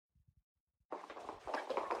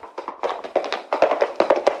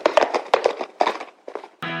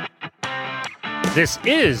This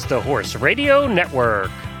is the Horse Radio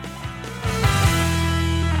Network.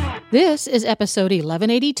 This is episode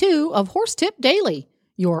 1182 of Horse Tip Daily,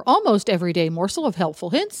 your almost everyday morsel of helpful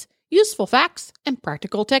hints, useful facts, and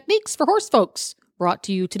practical techniques for horse folks. Brought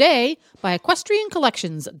to you today by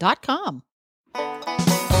EquestrianCollections.com.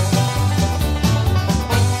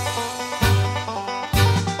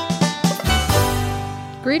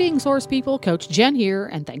 Greetings, horse people. Coach Jen here,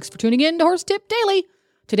 and thanks for tuning in to Horse Tip Daily.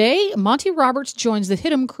 Today, Monty Roberts joins the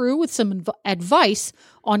Hit'em crew with some advice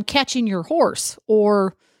on catching your horse,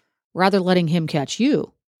 or rather letting him catch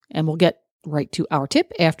you. And we'll get right to our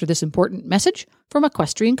tip after this important message from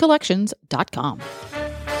EquestrianCollections.com.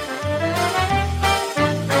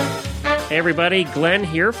 Hey everybody, Glenn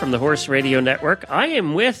here from the Horse Radio Network. I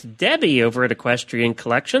am with Debbie over at Equestrian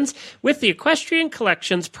Collections with the Equestrian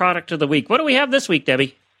Collections Product of the Week. What do we have this week,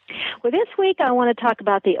 Debbie? Well, this week I want to talk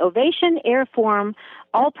about the Ovation Airform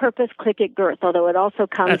All-Purpose Click-It Girth, although it also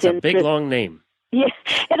comes That's a big, long name. Yeah,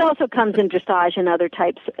 it also comes in dressage and other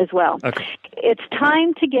types as well. Okay. It's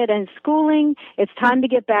time to get in schooling. It's time to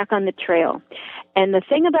get back on the trail. And the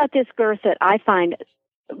thing about this girth that I find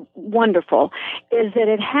wonderful is that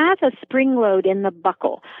it has a spring load in the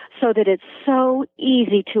buckle so that it's so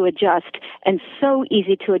easy to adjust and so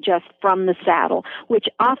easy to adjust from the saddle, which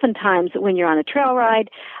oftentimes when you're on a trail ride,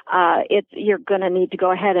 you're going to need to go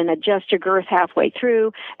ahead and adjust your girth halfway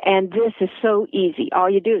through, and this is so easy. All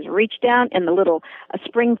you do is reach down and the little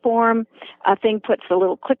spring form thing puts the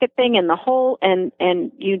little click-it thing in the hole, and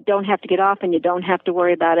you don't have to get off and you don't have to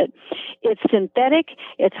worry about it. It's synthetic.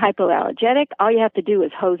 It's hypoallergenic. All you have to do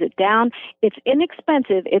is hose it down. It's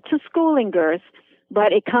inexpensive. It's a schooling girth,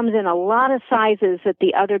 but it comes in a lot of sizes that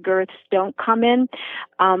the other girths don't come in,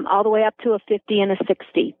 all the way up to a 50 and a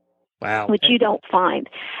 60. Wow. Which you don't find.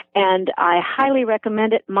 And I highly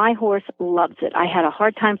recommend it. My horse loves it. I had a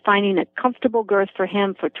hard time finding a comfortable girth for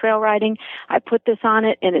him for trail riding. I put this on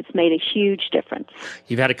it, and it's made a huge difference.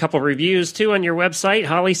 You've had a couple reviews, too, on your website.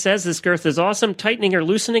 Holly says this girth is awesome. Tightening or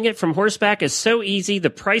loosening it from horseback is so easy. The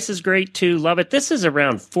price is great, too. Love it. This is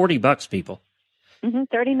around $40, people.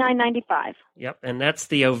 $39.95. Yep, and that's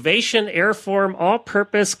the Ovation Airform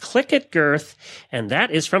All-Purpose Click-It Girth, and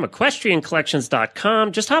that is from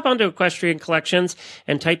EquestrianCollections.com. Just hop onto Equestrian Collections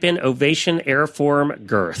and type in Ovation Airform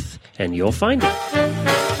Girth, and you'll find it.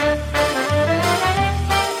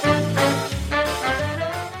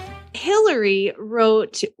 Hillary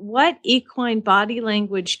wrote, what equine body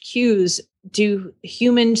language cues do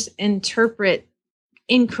humans interpret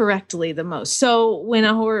incorrectly the most? So when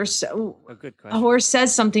a horse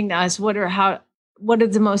says something to us, what are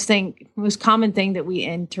the most common thing that we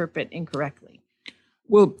interpret incorrectly?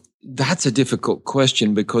 Well, that's a difficult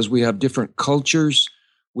question because we have different cultures,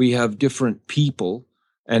 we have different people,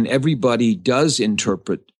 and everybody does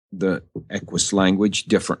interpret the equus language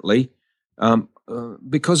differently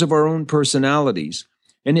because of our own personalities.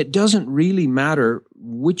 And it doesn't really matter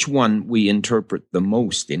which one we interpret the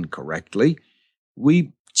most incorrectly.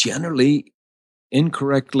 We generally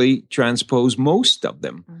incorrectly transpose most of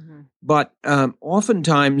them. Mm-hmm. But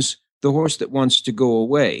oftentimes, the horse that wants to go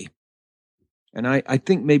away, and I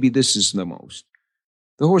think maybe this is the most,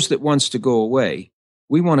 the horse that wants to go away,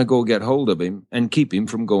 we want to go get hold of him and keep him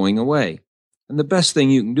from going away. And the best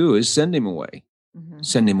thing you can do is send him away. Mm-hmm.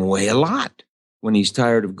 Send him away a lot when he's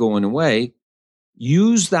tired of going away.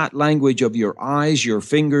 Use that language of your eyes, your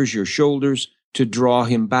fingers, your shoulders to draw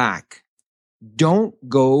him back. Don't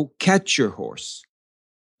go catch your horse.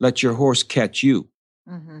 Let your horse catch you.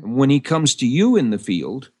 Mm-hmm. And when he comes to you in the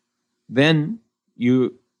field, then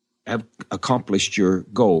you have accomplished your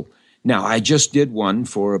goal. Now, I just did one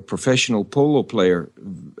for a professional polo player,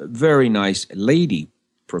 very nice lady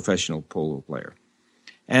professional polo player.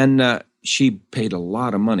 And she paid a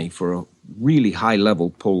lot of money for a really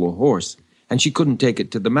high-level polo horse. And she couldn't take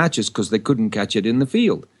it to the matches because they couldn't catch it in the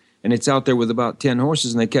field. And it's out there with about 10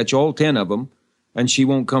 horses, and they catch all 10 of them, and she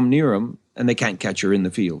won't come near them, and they can't catch her in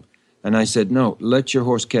the field. And I said, no, let your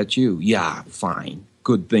horse catch you. Yeah, fine.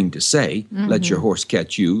 Good thing to say. Mm-hmm. Let your horse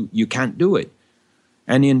catch you. You can't do it.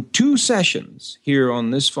 And in 2 sessions here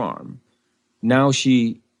on this farm, now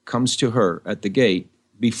she comes to her at the gate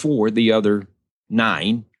before the other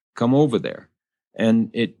 9 come over there.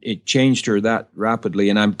 And it changed her that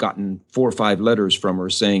rapidly. And I've gotten 4 or 5 letters from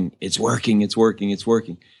her saying, it's working, it's working, it's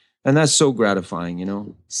working. And that's so gratifying, you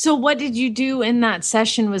know. So what did you do in that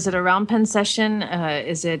session? Was it a round pen session?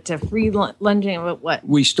 Is it a free lunging? What?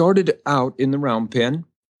 We started out in the round pen,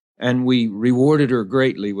 and we rewarded her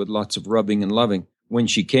greatly with lots of rubbing and loving when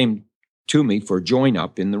she came to me for join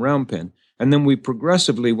up in the round pen. And then we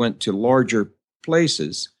progressively went to larger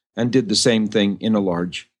places and did the same thing in a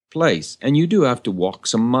large place. And you do have to walk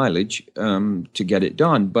some mileage to get it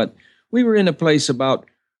done. But we were in a place about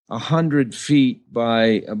 100 feet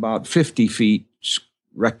by about 50 feet,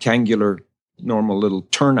 rectangular, normal little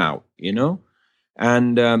turnout,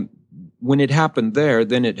 And when it happened there,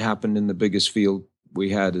 then it happened in the biggest field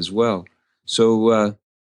we had as well. So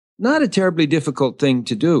not a terribly difficult thing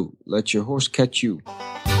to do. Let your horse catch you.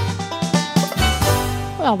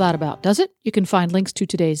 Well, that about does it. You can find links to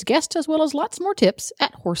today's guest as well as lots more tips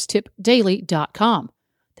at horsetipdaily.com.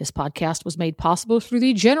 This podcast was made possible through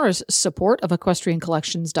the generous support of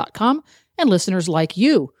equestriancollections.com and listeners like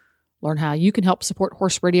you. Learn how you can help support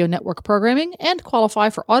Horse Radio Network programming and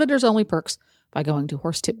qualify for auditors-only perks by going to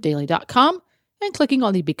horsetipdaily.com and clicking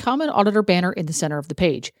on the Become an Auditor banner in the center of the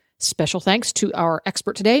page. Special thanks to our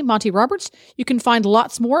expert today, Monty Roberts. You can find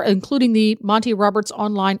lots more, including the Monty Roberts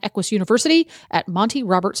Online Equus University at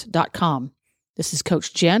montyroberts.com. This is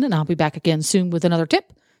Coach Jen, and I'll be back again soon with another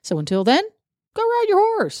tip. So until then, go ride your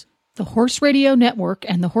horse. The Horse Radio Network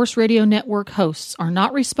and the Horse Radio Network hosts are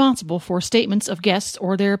not responsible for statements of guests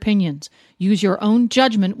or their opinions. Use your own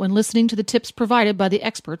judgment when listening to the tips provided by the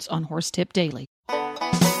experts on Horse Tip Daily.